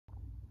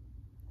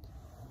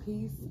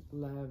Peace,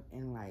 love,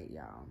 and light,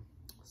 y'all.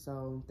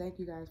 So thank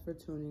you guys for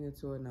tuning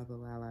into another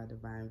Lala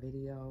Divine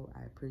video.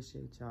 I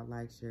appreciate y'all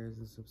like, shares,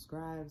 and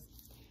subscribes.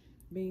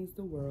 Means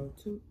the world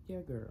to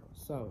your girl.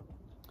 So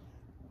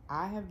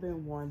I have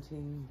been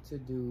wanting to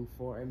do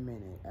for a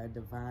minute a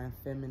divine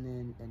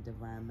feminine and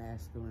divine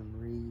masculine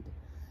read,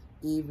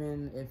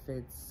 even if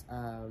it's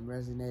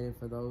resonated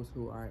for those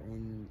who are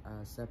in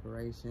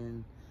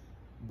separation,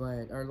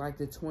 or like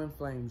the twin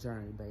flame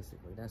journey.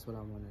 Basically, that's what I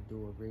want to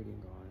do a reading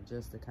on,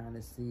 just to kind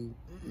of see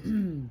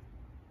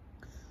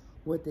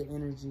what the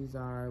energies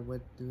are,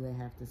 what do they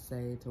have to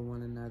say to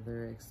one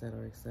another,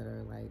 etc.,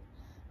 etc. Like,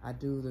 I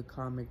do the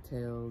Karmic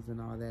tales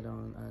and all that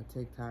on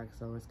TikTok,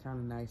 so it's kind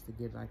of nice to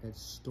get like a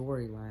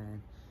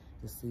storyline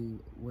to see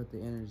what the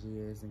energy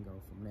is and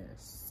go from there.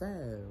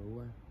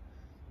 So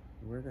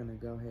we're gonna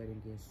go ahead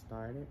and get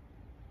started.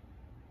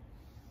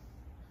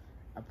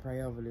 I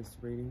pray over this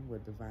reading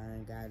with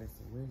divine guidance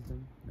and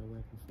wisdom. No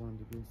weapon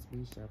formed against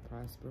me shall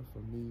prosper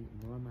for me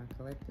nor my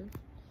collective.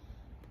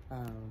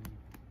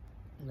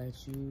 Let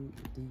you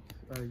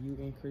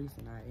increase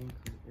and I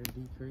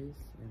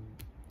decrease, and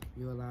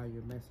you allow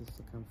your message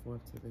to come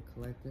forth to the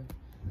collective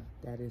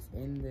that is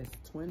in this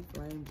twin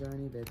flame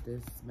journey that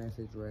this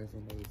message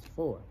resonates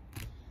for.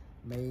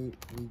 May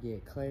we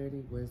get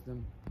clarity,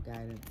 wisdom,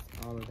 guidance,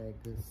 all of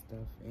that good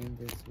stuff in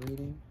this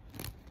reading.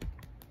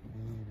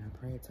 And I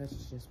pray it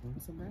touches just one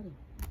somebody.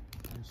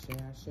 Ashe,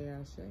 ashe,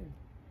 ashe.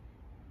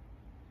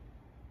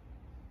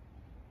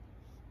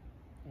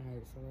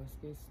 Alright, so let's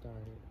get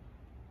started.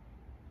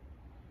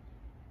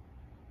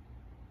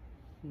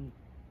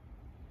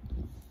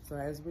 So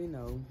as we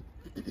know,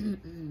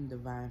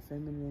 divine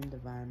feminine,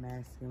 divine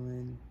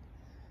masculine,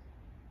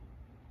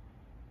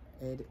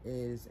 it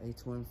is a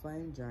twin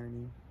flame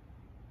journey.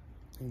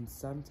 And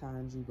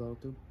sometimes you go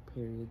through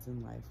periods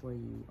in life where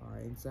you are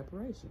in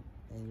separation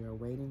and you're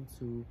waiting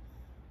to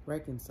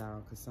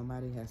reconcile because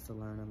somebody has to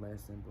learn a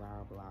lesson,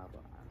 blah, blah,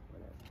 blah,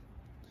 whatever.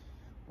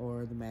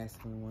 Or the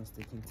masculine wants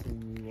to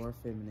continue, or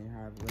feminine,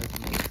 however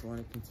resonates, want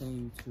to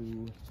continue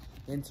to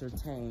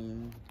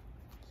entertain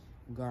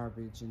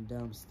garbage and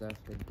dumb stuff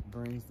that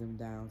brings them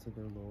down to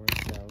their lower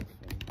self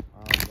and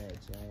all that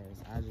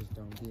jazz. I just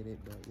don't get it,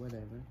 but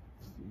whatever.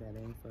 That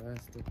ain't for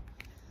us to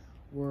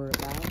worry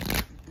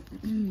about.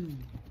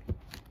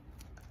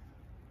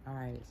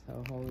 Alright,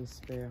 so Holy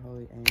Spirit,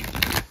 Holy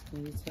Angels,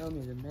 can you tell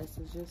me the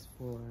messages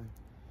for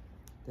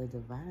the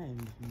divine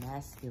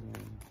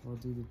masculine? We'll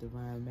do the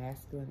divine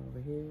masculine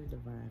over here,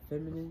 divine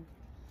feminine,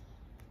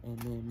 and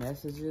then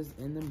messages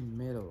in the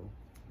middle.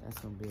 That's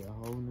going to be a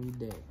whole new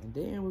deck. And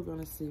then we're going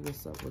to see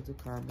what's up with the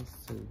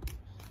karmics too.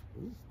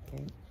 Ooh,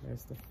 okay,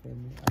 that's the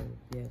feminine. Oh,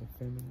 yeah, the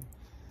feminine.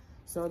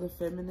 So the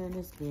feminine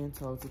is being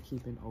told to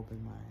keep an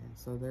open mind.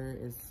 So there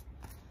is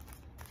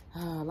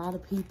a lot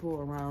of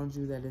people around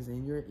you that is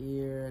in your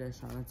ear that's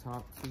trying to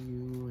talk to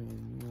you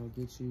and, you know,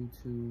 get you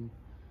to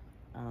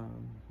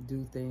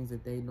do things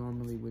that they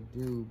normally would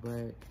do.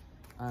 But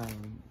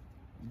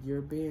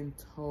you're being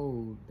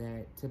told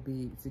that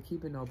to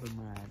keep an open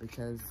mind,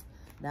 because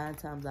 9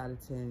 times out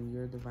of 10,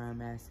 your divine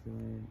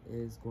masculine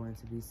is going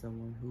to be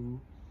someone who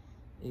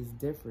is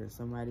different,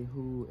 somebody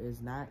who is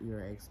not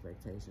your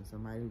expectation,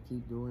 somebody who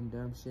keep doing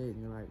dumb shit,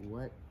 and you're like,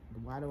 what?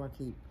 Why do I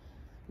keep,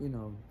 you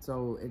know?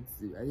 So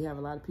you have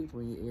a lot of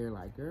people in your ear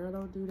like, girl,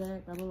 don't do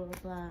that, blah, blah, blah,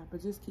 blah.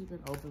 But just keep an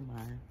open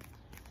mind,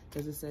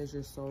 because it says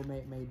your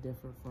soulmate may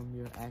differ from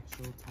your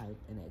actual type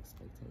and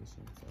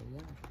expectation. So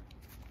yeah,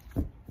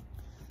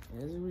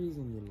 there's a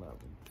reason you love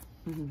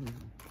them.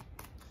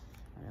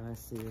 Alright,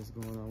 let's see what's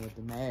going on with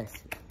the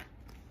masculine.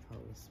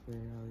 Holy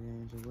Spirit, Holy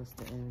Angel, what's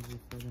the energy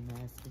for the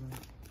masculine?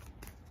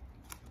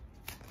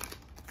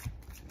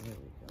 There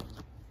we go.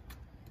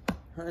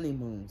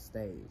 Honeymoon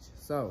stage.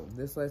 So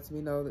this lets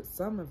me know that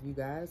some of you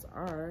guys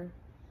are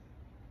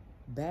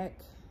back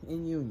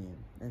in union,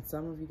 and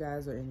some of you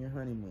guys are in your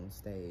honeymoon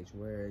stage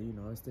where, you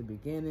know, it's the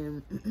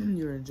beginning.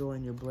 You're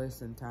enjoying your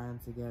bliss and time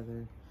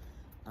together,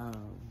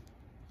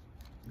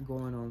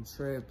 going on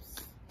trips,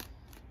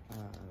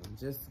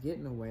 just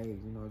getting away,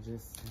 you know,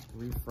 just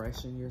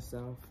refreshing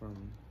yourself from,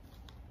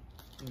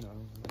 you know,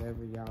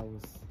 whatever y'all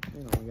was,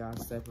 you know, when y'all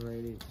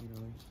separated, you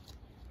know.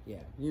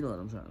 Yeah, you know what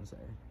I'm trying to say.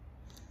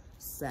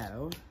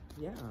 So,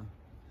 yeah.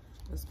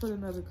 Let's put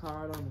another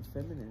card on the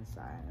feminine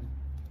side.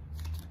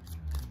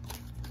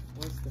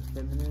 What's the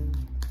feminine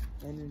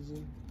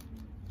energy?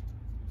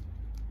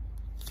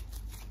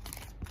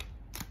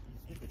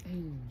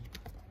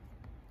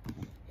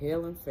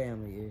 Healing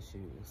family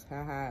issues.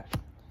 Haha.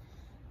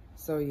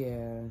 So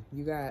yeah,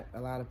 you got a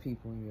lot of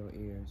people in your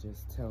ear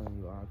just telling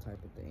you all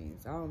type of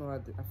things. I don't know. I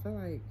feel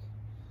like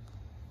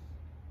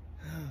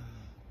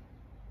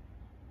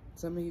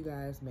some of you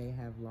guys may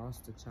have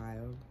lost a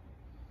child,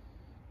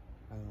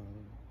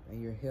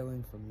 and you're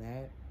healing from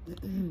that,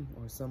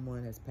 or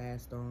someone has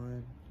passed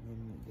on,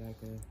 and like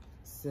a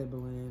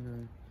sibling,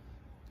 or,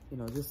 you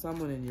know, just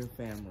someone in your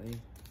family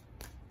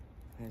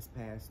has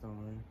passed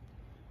on,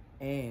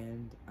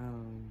 and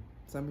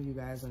some of you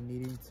guys are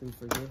needing to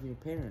forgive your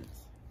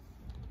parents.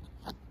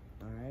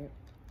 All right,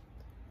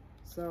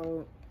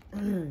 so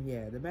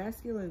Yeah, the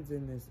masculine's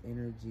in this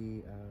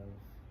energy of,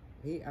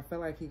 I feel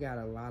like he got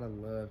a lot of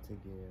love to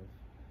give.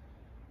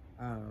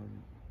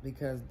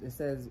 Because it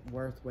says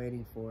worth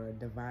waiting for.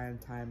 Divine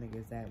timing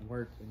is at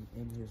work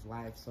in his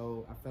life.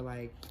 So I feel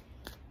like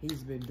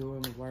he's been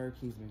doing the work.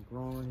 He's been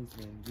growing. He's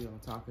been, you know,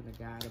 talking to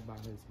God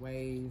about his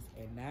ways.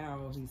 And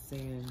now he's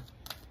seeing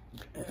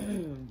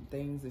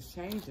things is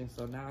changing.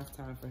 So now it's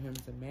time for him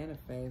to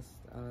manifest,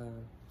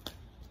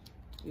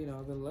 you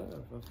know, the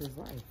love of his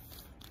life.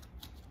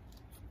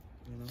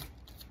 You know?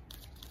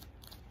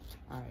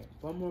 All right.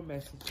 One more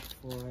message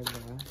for the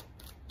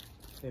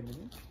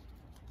feminine.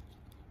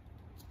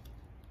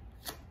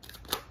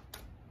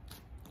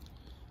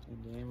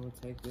 And then we'll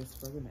take this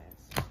for the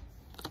masculine.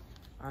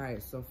 All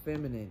right, so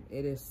feminine,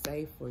 it is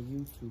safe for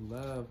you to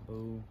love,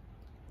 boo.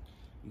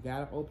 You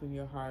got to open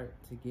your heart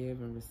to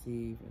give and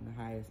receive in the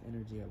highest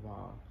energy of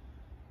all.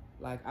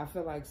 Like, I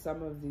feel like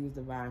some of these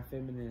divine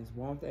feminines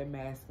want their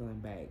masculine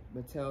back,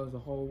 but tells the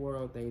whole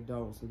world they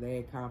don't, so they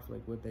in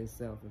conflict with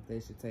themselves if they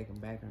should take them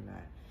back or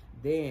not.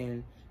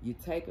 Then you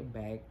take them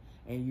back,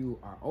 and you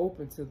are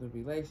open to the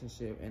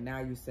relationship, and now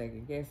you're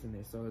second guessing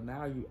it. So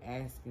now you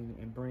asking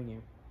and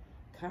bringing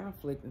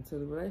conflict into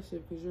the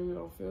relationship because you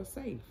don't feel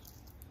safe.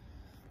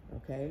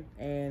 Okay,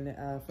 and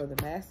for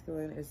the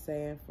masculine, it's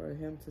saying for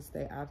him to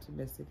stay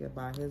optimistic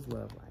about his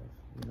love life,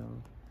 you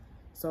know.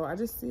 So I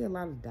just see a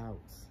lot of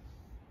doubts,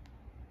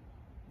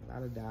 a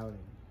lot of doubting,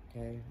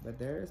 okay? But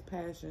there is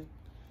passion.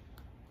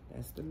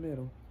 That's the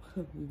middle.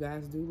 You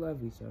guys do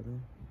love each other,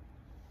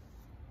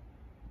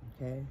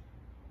 okay?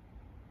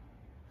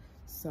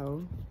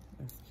 So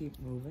let's keep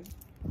moving.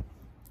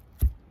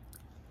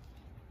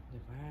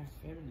 Divine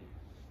feminine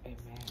and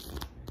masculine.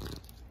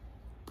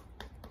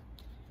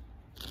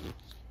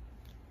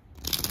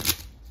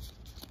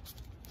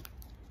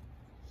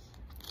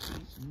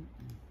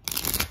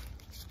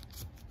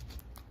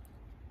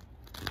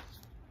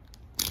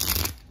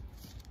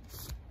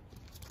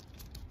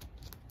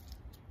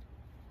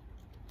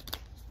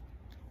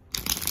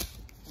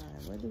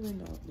 Alright, what do we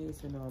need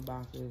to know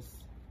about this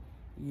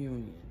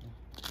union?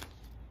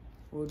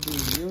 We'll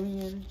do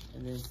union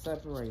and then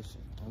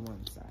separation on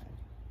one side.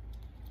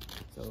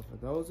 So for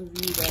those of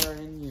you that are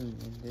in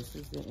union, this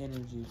is the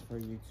energy for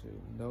you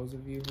too. And those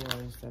of you who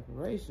are in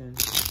separation,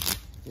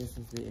 this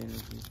is the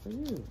energy for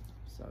you.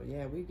 So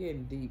yeah, we're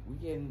getting deep. We're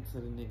getting to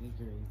the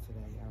nitty-gritty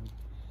today.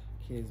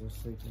 Kids are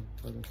sleeping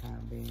for the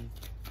time being.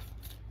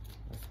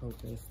 Let's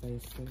hope they stay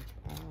asleep.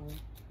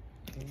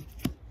 Okay.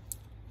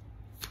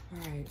 All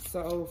right.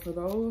 So for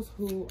those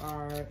who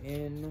are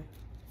in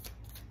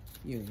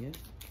union,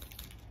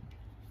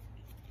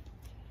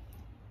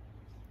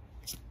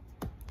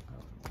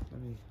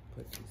 let me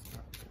put these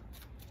cards down.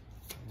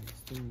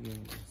 Let's do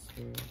union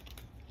spirit.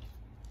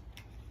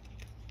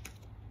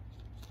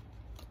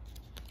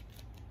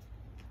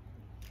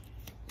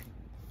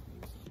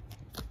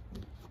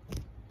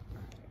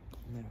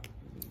 Now,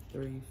 we need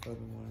 3 for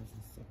the ones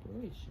in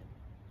separation.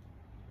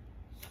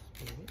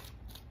 Spirit.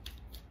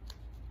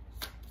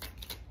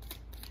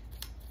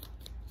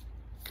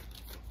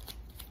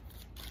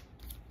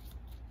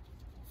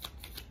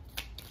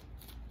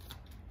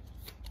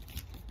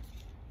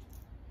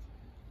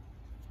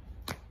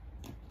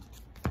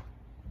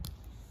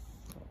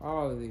 So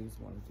all of these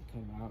wanted to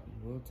come out, and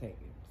we'll take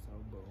it. So,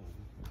 boom.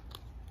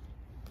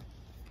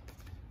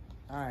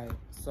 All right.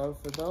 So,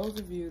 for those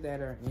of you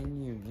that are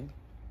in union,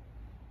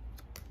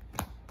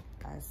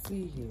 I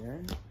see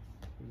here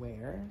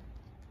where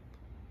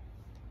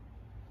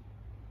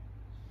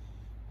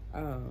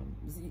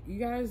you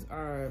guys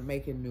are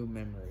making new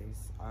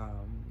memories.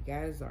 You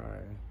guys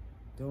are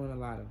doing a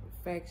lot of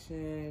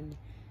affection.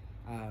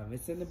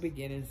 It's in the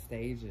beginning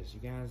stages. You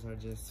guys are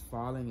just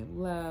falling in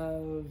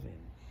love,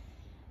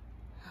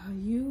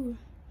 and you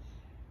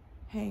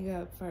hang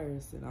up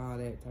first and all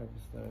that type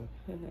of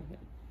stuff.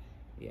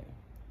 Yeah.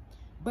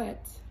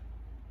 But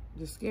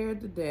you're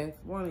scared to death,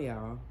 one of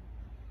y'all,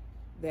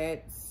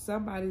 that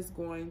somebody's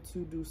going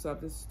to do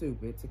something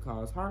stupid to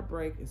cause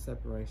heartbreak and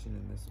separation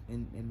in this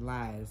and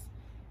lies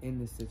in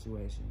this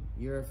situation.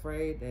 You're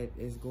afraid that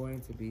it's going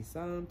to be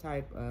some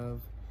type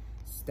of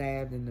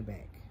stabbed in the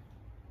back.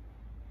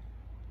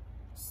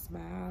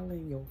 Smile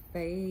in your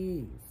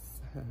face.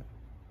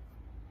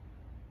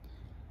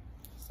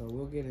 So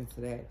we'll get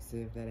into that, see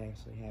if that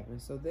actually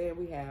happens. So then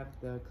we have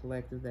the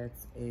collective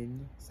that's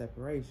in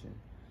separation.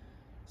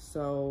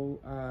 So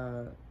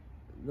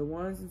the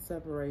ones in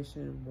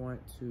separation want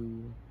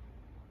to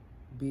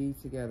be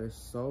together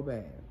so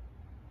bad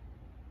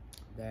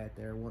that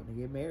they're wanting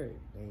to get married.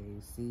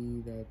 They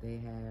see that they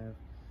have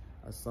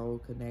a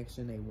soul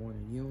connection. They want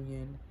a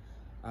union.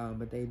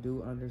 But they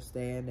do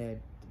understand that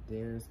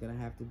there's going to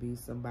have to be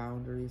some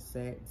boundaries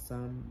set.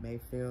 Some may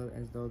feel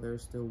as though they're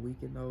still weak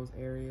in those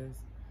areas.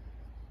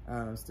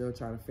 Still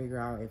trying to figure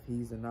out if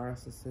he's a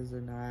narcissist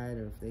or not,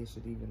 or if they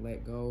should even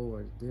let go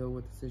or deal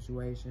with the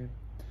situation.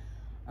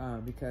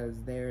 Because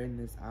they're in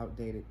this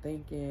outdated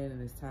thinking,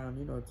 and it's time,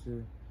 you know,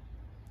 to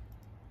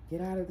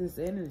get out of this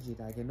energy.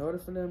 Like, in order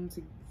for them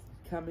to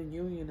come in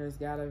union, there's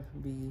got to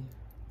be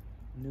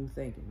new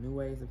thinking, new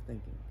ways of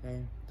thinking,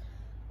 okay?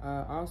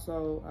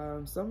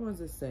 Also,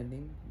 someone's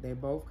ascending. They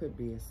both could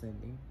be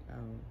ascending.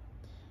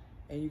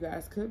 And you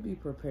guys could be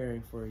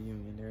preparing for a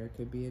union. There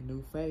could be a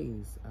new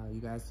phase.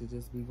 You guys could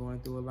just be going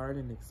through a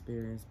learning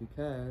experience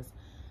because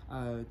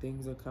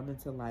things are coming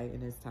to light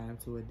and it's time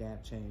to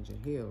adapt, change,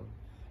 and heal.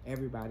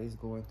 Everybody's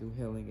going through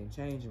healing and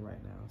changing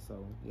right now.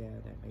 So,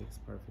 yeah, that makes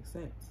perfect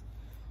sense.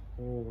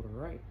 All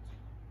right.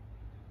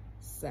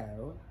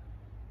 So,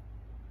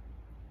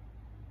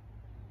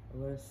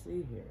 let's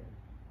see here.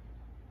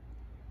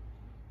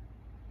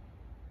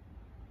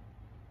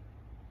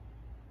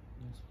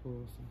 Let's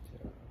pull some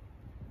tarot.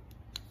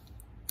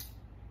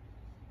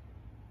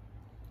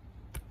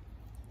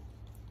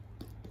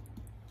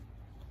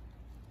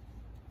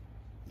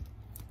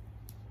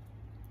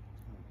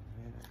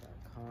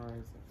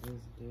 Cards and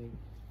this big.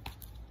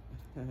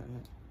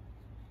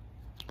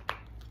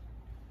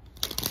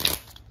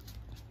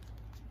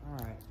 All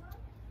right.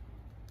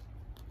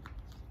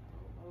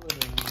 A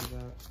little hands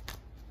up.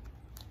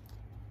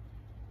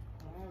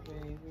 Hi,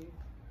 baby.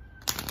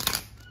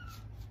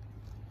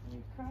 What are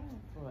you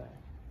crying for?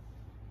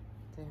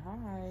 Say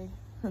hi.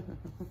 All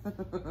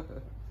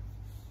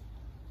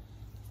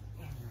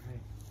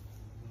right.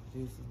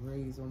 Do some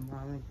rays on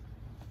mommy.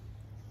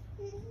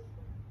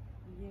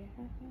 Yeah.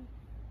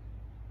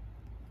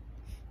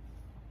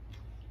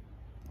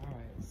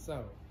 Alright, so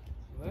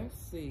let's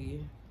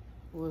see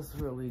what's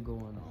really going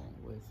on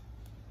with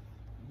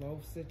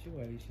both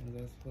situations.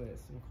 Let's put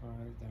some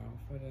cards down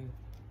for the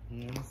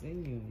ones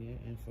in union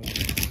and for the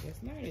ones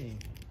that's not in union.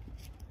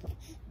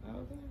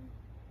 Okay.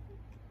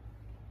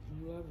 I'm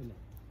loving it.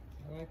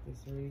 I like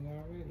this reading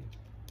already.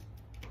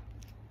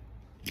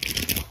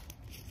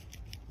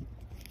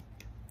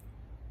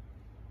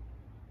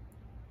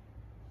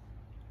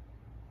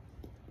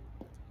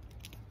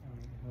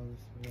 Holy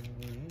Spirit,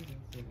 Holy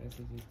Angels, what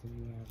messages do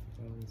you have for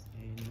those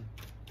in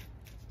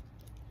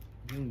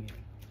union?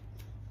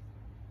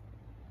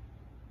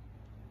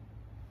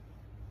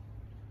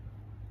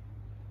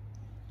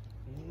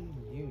 In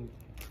union.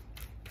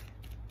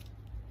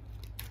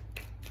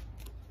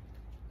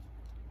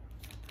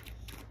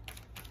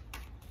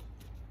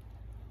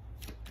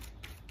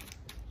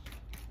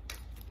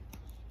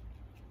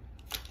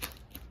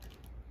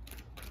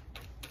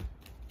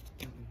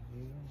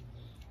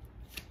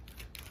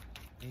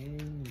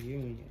 In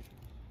union.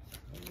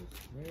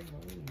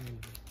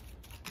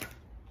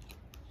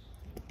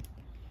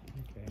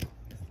 Okay,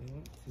 that's the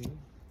one too.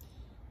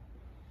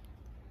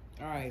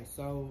 Alright,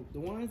 so the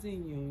ones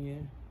in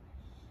union,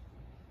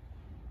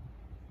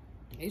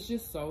 it's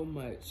just so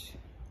much.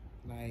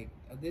 Like,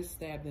 this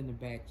stabbed in the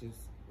back just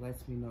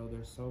lets me know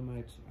there's so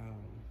much,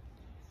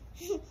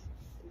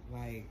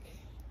 like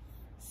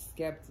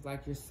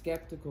you're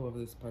skeptical of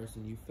this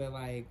person. You feel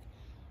like,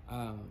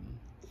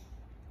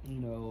 you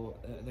know,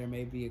 there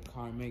may be a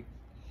karmic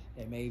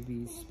that may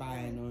be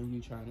spying on you,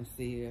 trying to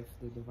see if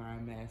the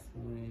divine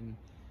masculine,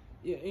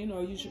 you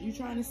know, you're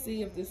trying to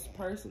see if this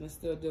person is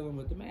still dealing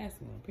with the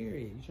masculine,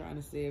 period. You're trying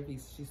to see if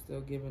she's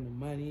still giving them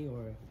money,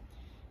 or if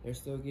they're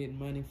still getting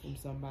money from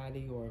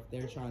somebody, or if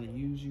they're trying to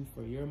use you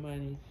for your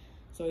money.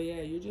 So,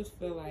 yeah, you just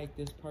feel like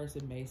this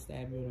person may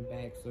stab you in the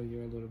back, so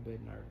you're a little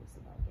bit nervous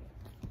about that.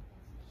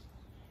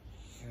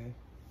 Okay.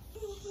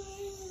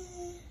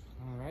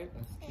 All right,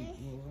 let's keep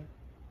moving.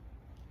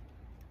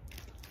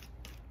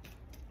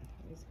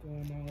 What's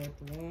going on with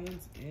the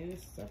ones in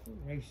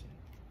separation?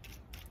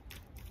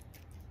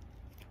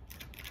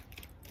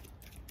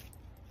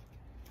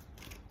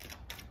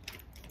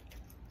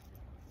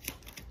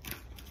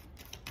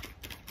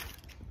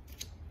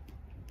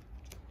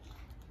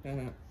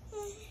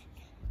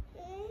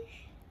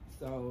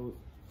 So,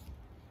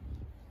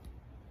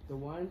 the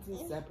ones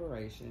in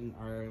separation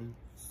are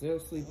still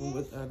sleeping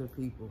with other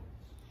people.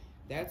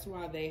 That's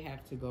why they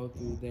have to go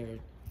through their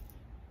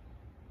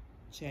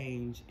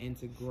change and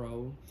to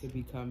grow, to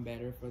become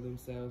better for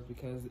themselves,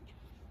 because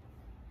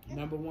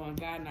number one,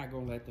 God not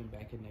gonna let them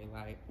back in their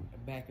life,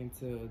 back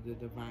into the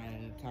divine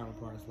and the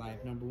counterpart's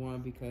life. Number one,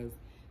 because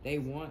they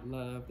want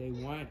love, they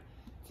want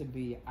to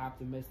be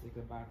optimistic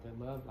about their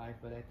love life,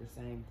 but at the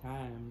same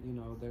time, you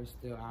know, they're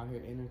still out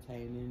here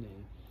entertaining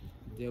and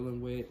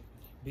dealing with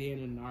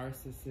being a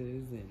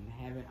narcissist and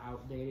having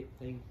outdated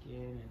thinking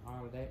and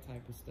all of that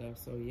type of stuff.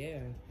 So yeah.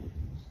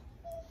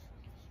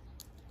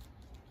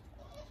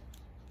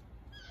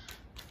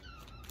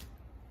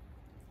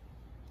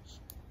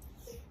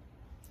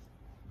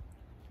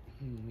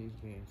 He's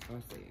being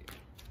fussy.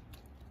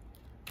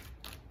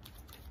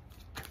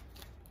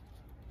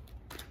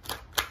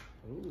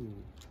 Ooh.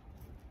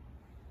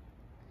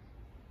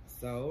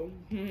 So,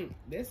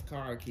 this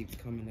card keeps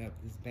coming up,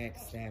 this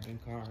backstabbing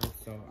card.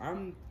 So,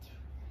 I'm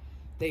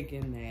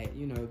thinking that,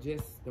 you know,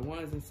 just the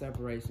ones in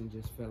separation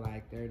just feel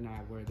like they're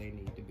not where they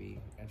need to be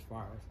as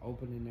far as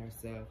opening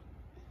themselves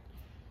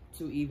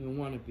to even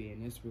want to be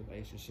in this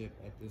relationship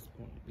at this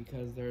point,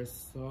 because there's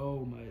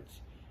so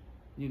much,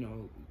 you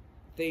know,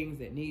 things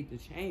that need to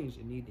change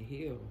and need to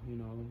heal. You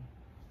know,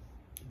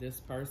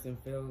 this person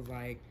feels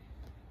like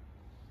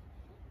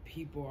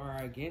people are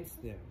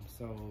against them,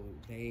 so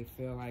they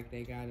feel like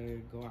they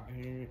gotta go out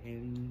here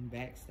and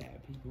backstab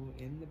people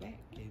in the back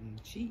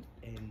and cheat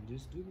and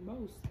just do the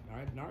most. All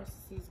right,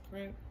 narcissist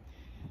crap.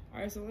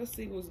 All right, so let's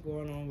see what's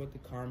going on with the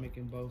karmic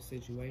in both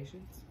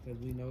situations, because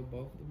we know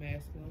both the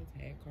masculines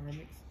had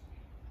karmics.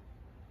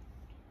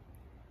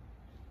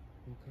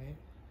 Okay.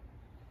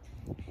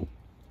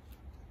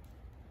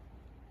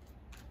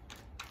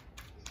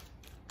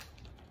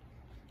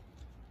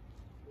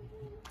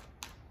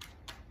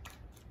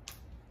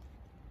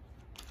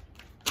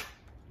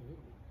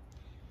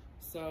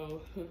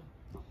 So,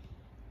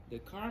 the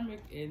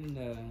karmic and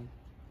the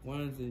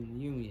ones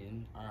in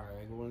union are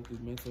going through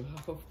mental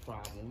health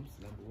problems,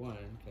 number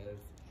one, because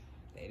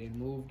they didn't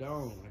moved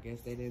on. I guess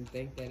they didn't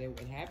think that it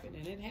would happen,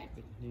 and it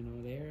happened. You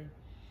know, they're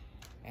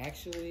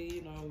actually,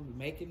 you know,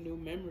 making new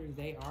memories.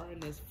 They are in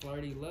this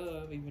flirty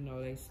love, even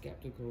though they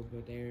skeptical,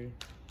 but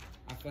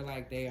I feel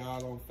like they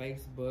all on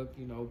Facebook,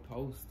 you know,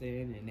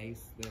 posting, and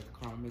the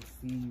karmic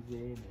season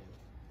and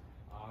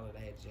all of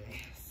that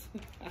jazz.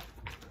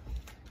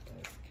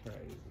 That's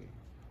crazy.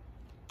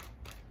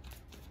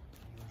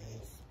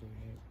 Right,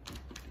 spirit.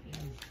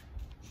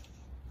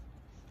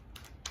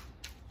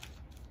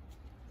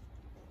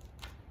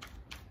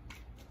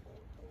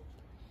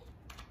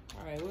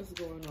 All right, what's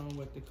going on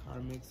with the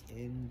karmics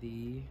in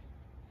the...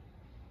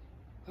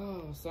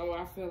 Oh, so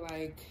I feel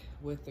like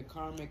with the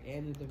karmic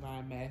and the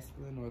divine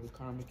masculine, or the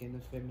karmic and the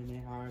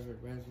feminine, however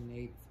it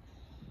resonates,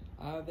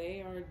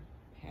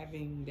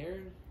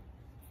 they're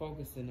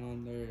focusing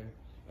on their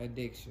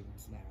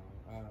addictions now.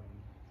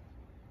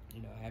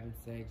 You know, having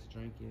sex,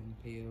 drinking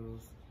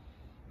pills,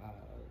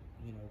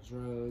 you know,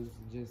 drugs,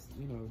 and just,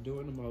 you know,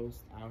 doing the most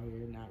out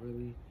here, not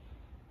really,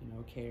 you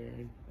know,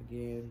 caring.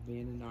 Again,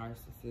 being a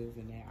narcissist,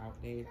 and they're out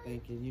there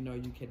thinking, you know,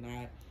 you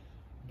cannot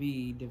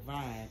be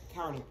divine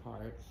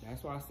counterpart.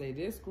 That's why I say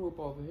this group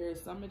over here,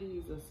 some of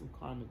these are some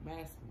karmic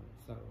masculine.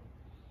 So,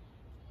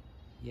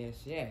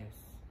 yes, yes.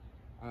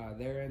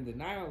 They're in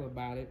denial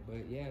about it,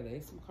 but yeah,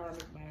 they some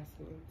karmic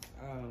masculines.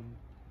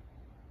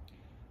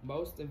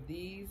 Most of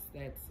these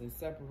that's in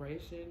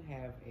separation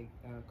have a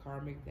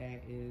karmic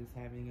that is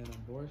having an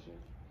abortion,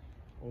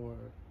 or,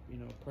 you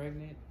know,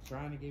 pregnant,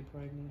 trying to get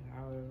pregnant.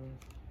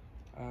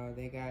 However,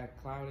 they got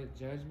clouded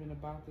judgment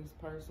about this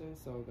person,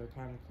 so they're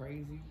kind of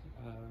crazy.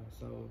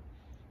 So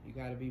you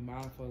got to be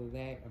mindful of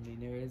that. I mean,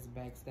 there is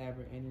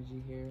backstabber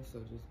energy here, so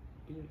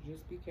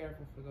just be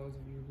careful for those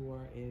of you who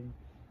are in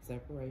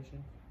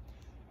separation.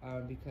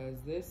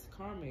 Because this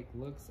karmic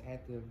looks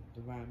at the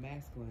divine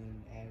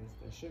masculine as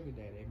the sugar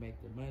daddy. They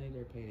make their money,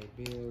 they pay their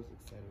bills,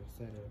 etc.,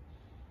 etc.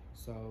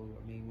 So,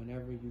 I mean,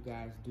 whenever you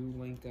guys do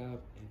link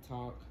up and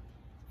talk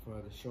for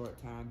the short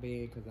time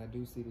being, because I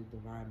do see the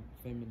divine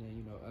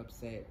feminine, you know,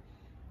 upset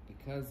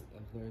because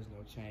of there's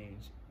no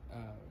change.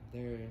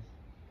 They're,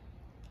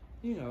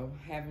 you know,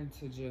 having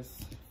to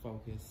just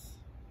focus.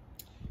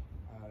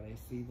 They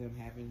see them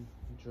having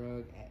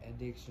drug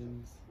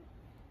addictions,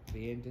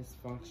 being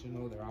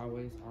dysfunctional. They're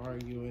always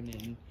arguing,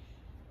 and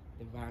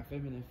divine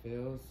feminine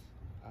feels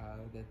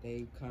that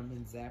they come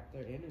and zap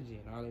their energy,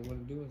 and all they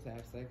want to do is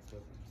have sex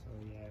with them. So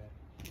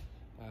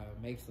yeah,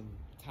 makes them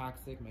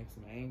toxic, makes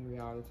them angry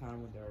all the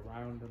time when they're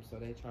around them, so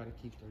they try to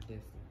keep their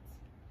distance,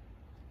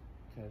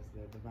 because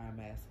the divine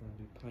masculine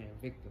be playing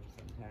victim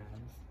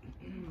sometimes.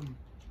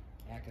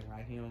 Acting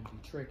like he don't be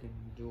tricking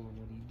and doing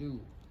what he do.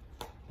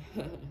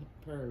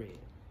 Period.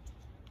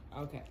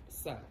 Okay,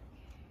 so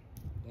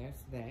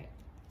that's that.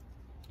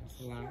 That's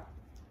a lot.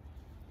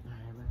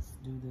 Alright, let's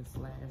do this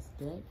last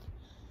deck.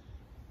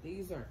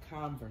 These are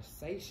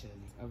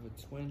conversations of a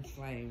twin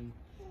flame.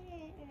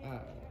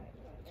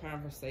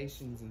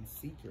 Conversations and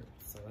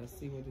secrets. So let's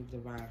see what the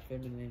divine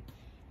feminine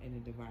and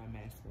the divine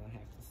masculine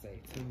have to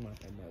say to one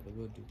another.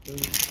 We'll do 3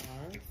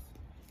 cards.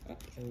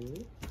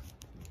 Uh-oh.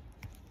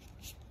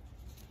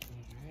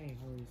 Alright,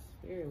 Holy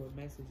Spirit, what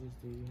messages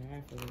do you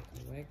have for the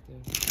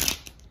collective?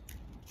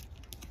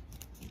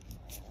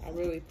 I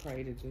really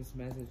pray that this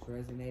message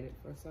resonated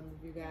for some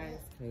of you guys,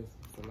 because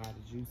it's a lot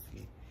of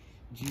juicy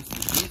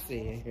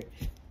in here.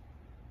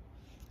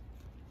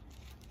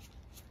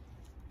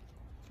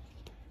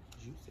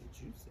 Juicy.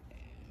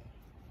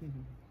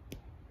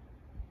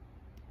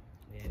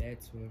 Yeah, that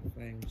twin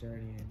flame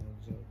journey ain't no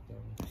joke,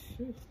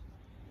 though.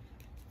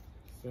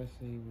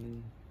 Especially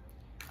when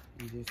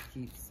you just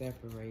keep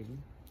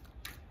separating.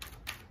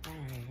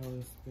 Alright,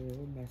 Holy Spirit,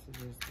 what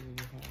messages do you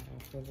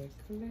have for the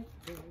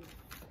collective?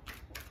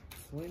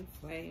 Twin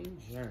flame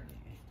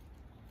journey.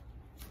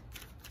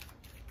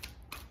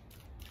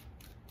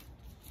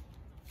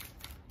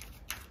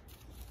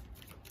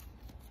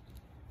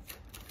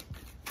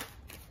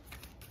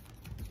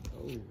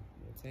 Oh,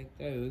 we'll take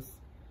those.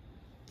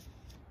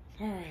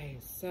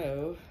 Alright,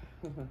 so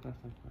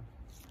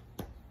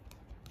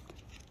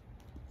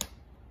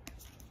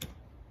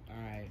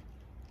alright.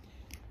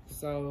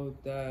 So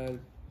the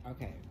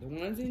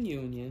ones in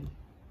union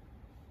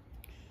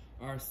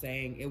are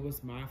saying it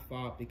was my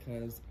fault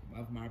because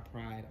of my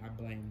pride. I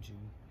blamed you.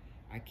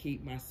 I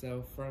keep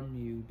myself from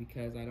you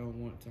because I don't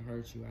want to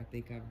hurt you. I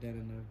think I've done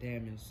enough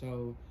damage.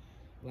 So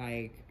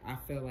Like, I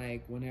feel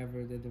like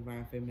whenever the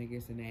divine feminine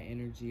gets in that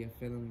energy of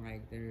feeling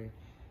like they're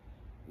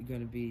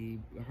gonna be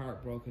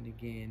heartbroken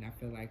again, I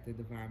feel like the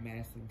divine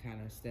masculine kind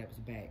of steps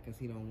back because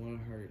he don't want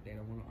to hurt, they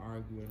don't want to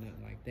argue or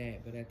nothing like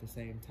that. But at the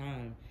same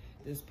time,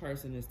 this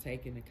person is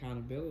taking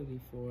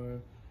accountability for,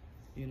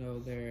 you know,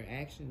 their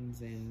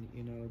actions and,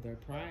 you know, their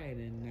pride,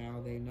 and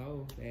now they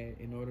know that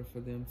in order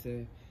for them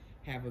to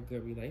have a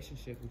good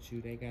relationship with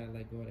you, they gotta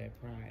let go of that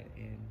pride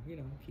and, you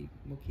know, keep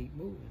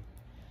moving.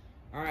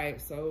 All right,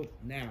 so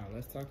now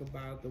let's talk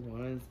about the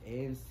ones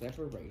in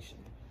separation.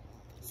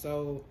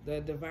 So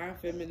the divine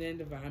feminine,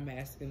 divine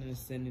masculine is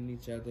sending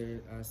each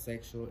other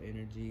sexual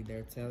energy.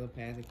 They're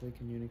telepathically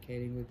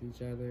communicating with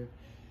each other.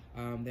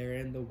 They're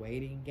in the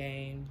waiting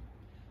game.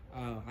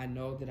 I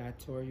know that I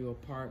tore you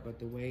apart, but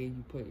the way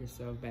you put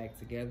yourself back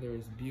together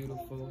is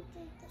beautiful.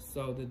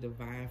 So the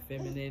divine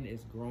feminine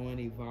is growing,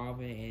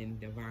 evolving, and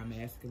divine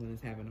masculine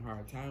is having a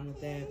hard time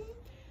with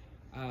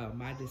that.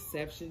 My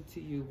deception to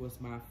you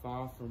was my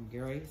fall from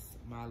grace.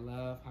 My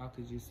love, how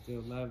could you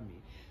still love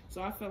me?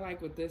 So I feel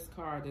like with this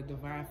card, the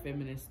divine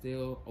feminine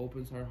still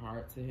opens her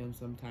heart to him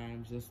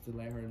sometimes, just to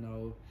let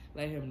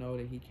him know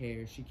that he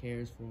cares. She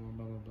cares for him,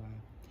 blah, blah, blah.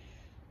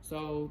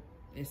 So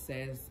it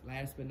says,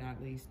 last but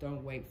not least,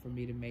 don't wait for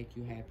me to make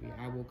you happy.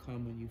 I will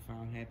come when you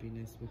found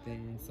happiness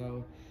within.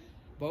 So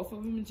both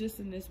of them are just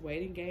in this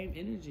waiting game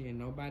energy, and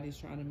nobody's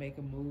trying to make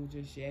a move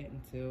just yet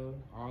until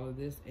all of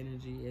this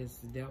energy is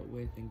dealt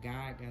with, and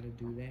God got to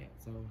do that.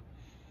 So,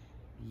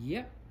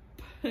 yep.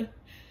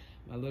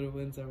 My little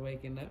ones are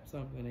waking up, so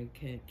I'm going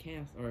to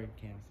cancel.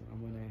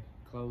 I'm going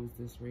to close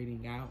this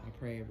reading out. I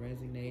pray it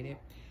resonated.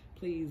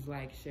 Please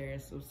like, share,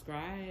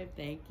 subscribe.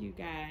 Thank you,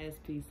 guys.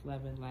 Peace,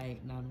 love, and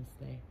light.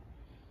 Namaste.